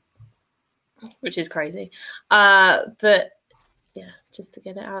 which is crazy. But yeah, just to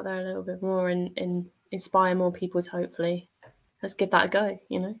get it out there a little bit more and inspire more people to hopefully let's give that a go,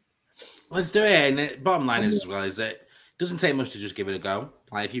 you know. Let's do it. And the bottom line is as well is that it doesn't take much to just give it a go.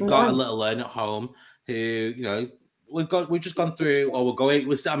 Like if you've got a little one at home who, you know, we've just gone through, or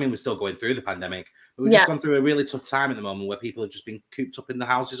we're still going through the pandemic, but we've just gone through a really tough time at the moment where people have just been cooped up in the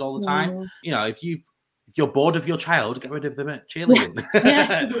houses all the time. You know, if you're bored of your child, get rid of them at cheerleading.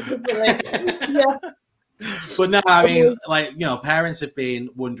 But no, I mean, like, you know, parents have been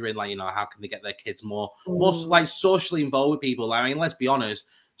wondering, like, you know, how can they get their kids more like socially involved with people? I mean, let's be honest,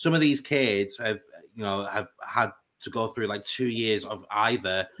 some of these kids have had to go through like 2 years of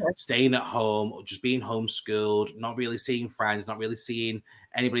either staying at home or just being homeschooled, not really seeing friends, not really seeing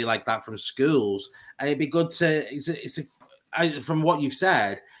anybody like that from schools. And it'd be good to, from what you've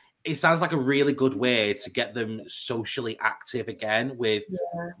said, it sounds like a really good way to get them socially active again with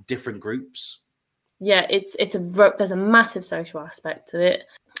different groups. Yeah, there's a massive social aspect to it.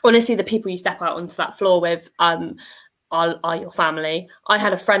 Honestly, the people you step out onto that floor with are your family. I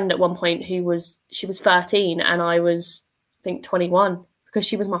had a friend at one point she was 13 and I was, I think, 21, because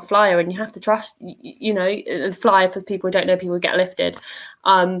she was my flyer, and you have to trust, you know, a flyer, for people who don't know, people get lifted,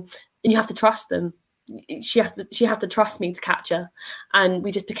 and you have to trust them. She had to trust me to catch her, and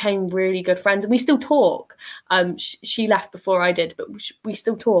we just became really good friends, and we still talk. She left before I did, but we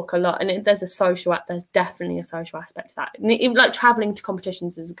still talk a lot, and there's definitely a social aspect to that. And even like traveling to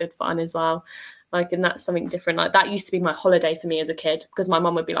competitions is good fun as well. Like, and that's something different. Like that used to be my holiday for me as a kid, because my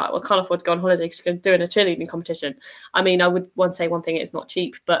mum would be like, well, I can't afford to go on holiday because you're doing a cheerleading competition. I mean, I would say one thing, it's not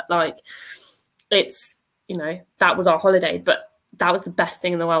cheap, but like it's, you know, that was our holiday, but that was the best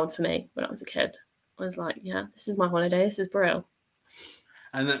thing in the world for me when I was a kid. I was like, yeah, this is my holiday. This is brilliant.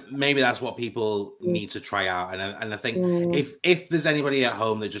 And maybe that's what people need to try out. And I think if there's anybody at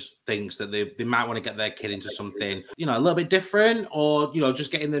home that just thinks that they might want to get their kid into something, you know, a little bit different, or, you know,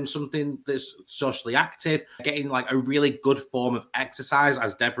 just getting them something that's socially active, getting like a really good form of exercise,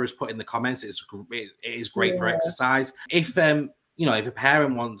 as Deborah's put in the comments, it is great for exercise. If, you know, if a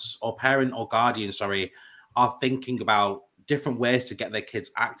parent or guardian, are thinking about different ways to get their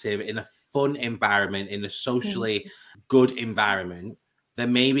kids active in a fun environment, in a socially good environment,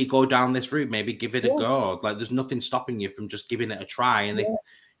 then maybe go down this route, maybe give it a go. Like, there's nothing stopping you from just giving it a try. And if,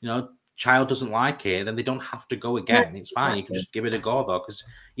 you know, child doesn't like it, then they don't have to go again. It's fine. You can just give it a go, though, because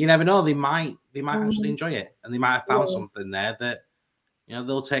you never know. They might actually enjoy it, and they might have found something there that, you know,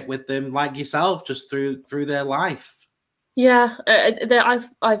 they'll take with them, like yourself, just through their life. Yeah,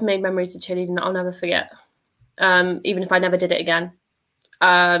 I've made memories of cheerleading that I'll never forget. Even if I never did it again,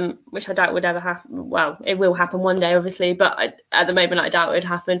 which I doubt would ever happen. Well, it will happen one day, obviously, but at the moment I doubt it would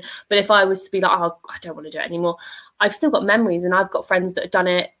happen. But if I was to be like, oh, I don't want to do it anymore, I've still got memories, and I've got friends that have done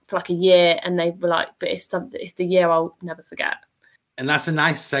it for like a year, and they were like, but it's the year I'll never forget. And that's a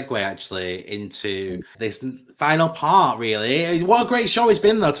nice segue, actually, into this final part, really. What a great show it's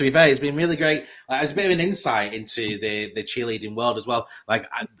been, though, to be fair. It's been really great. As a bit of an insight into the cheerleading world as well. Like,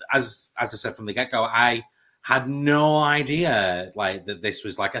 as I said from the get-go, I had no idea, like, that this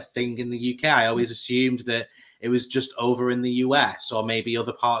was, like, a thing in the UK. I always assumed that it was just over in the US or maybe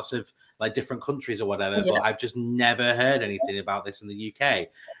other parts of, like, different countries or whatever. But I've just never heard anything about this in the UK.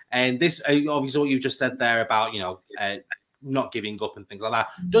 And this, obviously, what you just said there about, you know, not giving up and things like that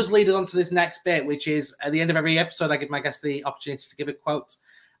does lead us on to this next bit, which is at the end of every episode, I give my guests the opportunity to give a quote.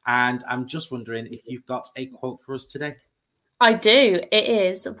 And I'm just wondering if you've got a quote for us today. I do. It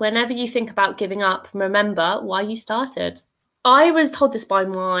is, whenever you think about giving up, remember why you started. I was told this by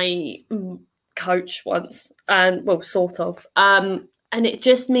my coach once, and well, sort of. And it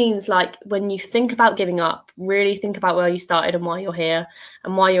just means, like, when you think about giving up, really think about where you started and why you're here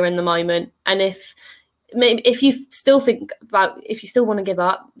and why you're in the moment. And if you still want to give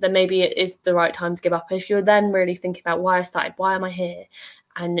up, then maybe it is the right time to give up. If you're then really thinking about why I started, why am I here?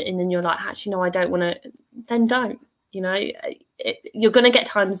 And then you're like, actually, no, I don't want to, then don't. You know, you're going to get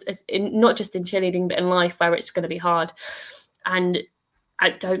times, not just in cheerleading, but in life, where it's going to be hard. And I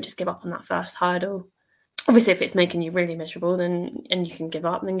don't just give up on that first hurdle. Obviously, if it's making you really miserable, and you can give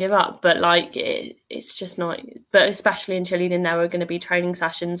up, then give up. But like, it's just not. But especially in cheerleading, there are going to be training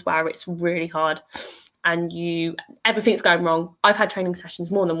sessions where it's really hard, and everything's going wrong. I've had training sessions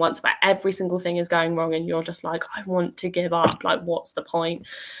more than once where every single thing is going wrong, and you're just like, I want to give up. Like, what's the point?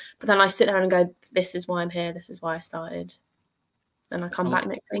 But then I sit there and go, this is why I'm here. This is why I started. And I come back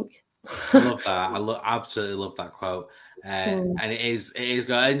next week. I love that. Absolutely love that quote. And it is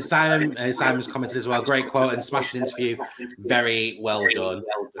good. And Simon's commented as well. Great quote and smashing interview. Very well done.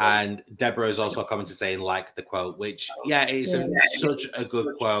 And Deborah has also commented saying, like the quote, which, it's such a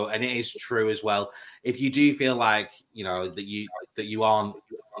good quote, and it is true as well. If you do feel like, you know, that you aren't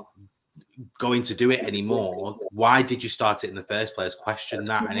going to do it anymore, why did you start it in the first place? Question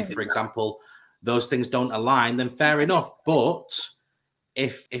that. And if, for example, those things don't align, then fair enough. But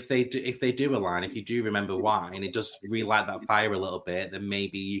if they do align, if you do remember why, and it does relight that fire a little bit, then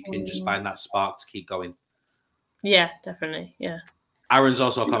maybe you can just find that spark to keep going. Yeah, definitely. Yeah. Aaron's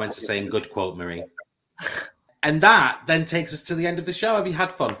also commented saying, good quote, Marie. And that then takes us to the end of the show. Have you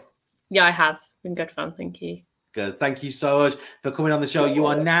had fun? Yeah, I have. It's been good fun. Thank you. Good. Thank you so much for coming on the show. You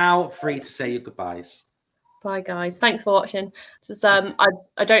are now free to say your goodbyes. Bye, guys. Thanks for watching. Just I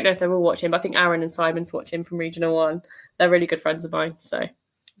don't know if they're all watching, but I think Aaron and Simon's watching from Regional 1. They're really good friends of mine, so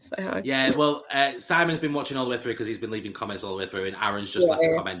say hi. Yeah, well, Simon's been watching all the way through because he's been leaving comments all the way through, and Aaron's just left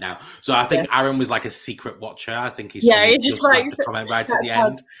a comment now. So I think Aaron was like a secret watcher. I think he just left a comment right at the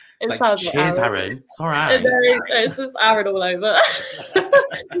end. It's like, cheers, Aaron. It's all right. It's just Aaron all over.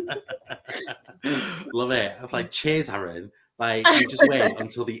 Love it. I was like, cheers, Aaron. Like, you just wait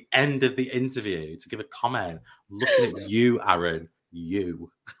until the end of the interview to give a comment. Looking at you, Aaron.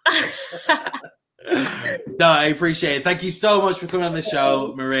 You. No, I appreciate it. Thank you so much for coming on the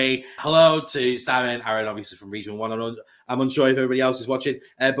show, Marie. Hello to Simon and Aaron, obviously from Regional 1. I'm unsure if everybody else is watching.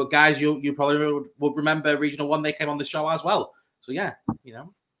 But guys, you probably would remember Regional 1. They came on the show as well. So yeah, you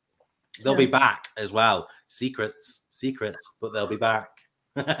know, they'll be back as well. Secrets, but they'll be back.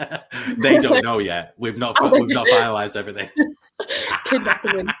 They don't know yet. We've not finalized everything.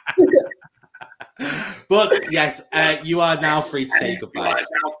 But yes, you are now free to say goodbye.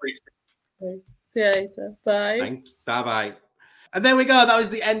 See you later. Bye. Bye. And there we go. That was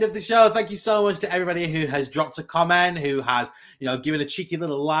the end of the show. Thank you so much to everybody who has dropped a comment, who has, you know, given a cheeky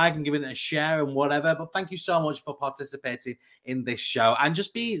little like and given it a share and whatever. But thank you so much for participating in this show and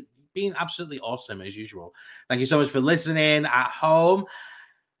just being absolutely awesome as usual. Thank you so much for listening at home.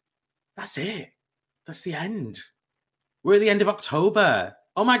 That's it. That's the end. We're at the end of October.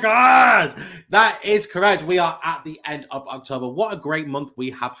 Oh my God. That is correct. We are at the end of October. What a great month we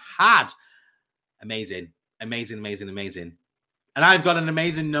have had. Amazing. And I've got an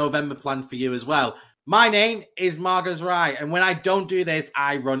amazing November planned for you as well. My name is Marcus Wright, and when I don't do this,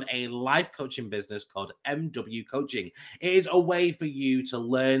 I run a life coaching business called MW Coaching. It is a way for you to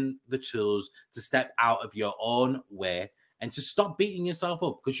learn the tools to step out of your own way and to stop beating yourself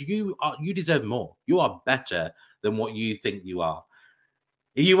up, because you deserve more. You are better than what you think you are.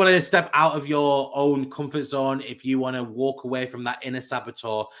 If you want to step out of your own comfort zone, if you want to walk away from that inner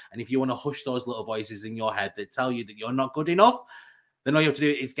saboteur, and if you want to hush those little voices in your head that tell you that you're not good enough, then all you have to do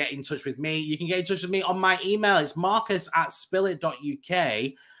is get in touch with me. You can get in touch with me on my email. It's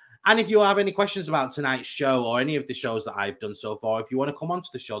marcus@spillit.uk. And if you have any questions about tonight's show or any of the shows that I've done so far, if you want to come onto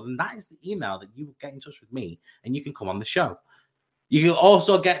the show, then that is the email that you will get in touch with me and you can come on the show. You can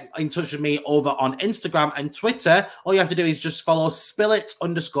also get in touch with me over on Instagram and Twitter. All you have to do is just follow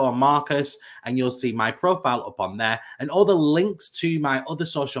Spillit_Marcus and you'll see my profile up on there. And all the links to my other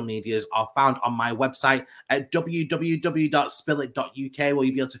social medias are found on my website at www.spillit.uk, where you'll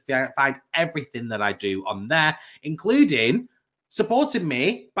be able to find everything that I do on there, including supporting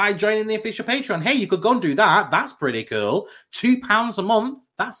me by joining the official Patreon. Hey, you could go and do that. That's pretty cool. £2 a month.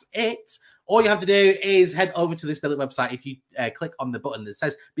 That's it. All you have to do is head over to the Spillit website. If you click on the button that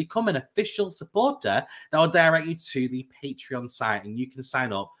says become an official supporter, that will direct you to the Patreon site, and you can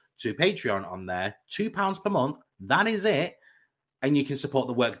sign up to Patreon on there. £2 per month. That is it. And you can support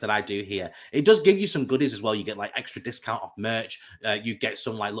the work that I do here. It does give you some goodies as well. You get like extra discount off merch. You get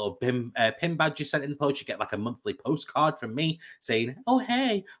some like little pin badges sent in the post. You get like a monthly postcard from me saying, oh,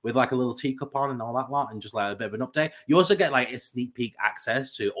 hey, with like a little teacup on and all that lot, and just like a bit of an update. You also get like a sneak peek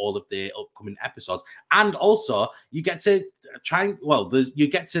access to all of the upcoming episodes. And also you get to you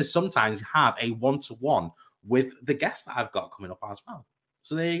get to sometimes have a one-to-one with the guests that I've got coming up as well.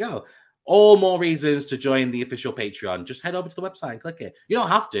 So there you go. All more reasons to join the official Patreon. Just head over to the website and click it. You don't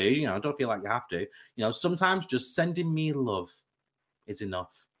have to, don't feel like you have to. Sometimes just sending me love is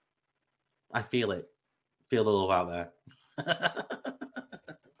enough. I feel it. Feel the love out there.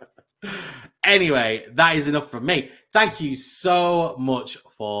 Anyway, that is enough from me. Thank you so much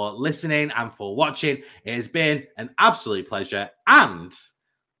for listening and for watching. It has been an absolute pleasure. And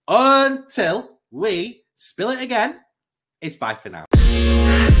until we spill it again, it's bye for now.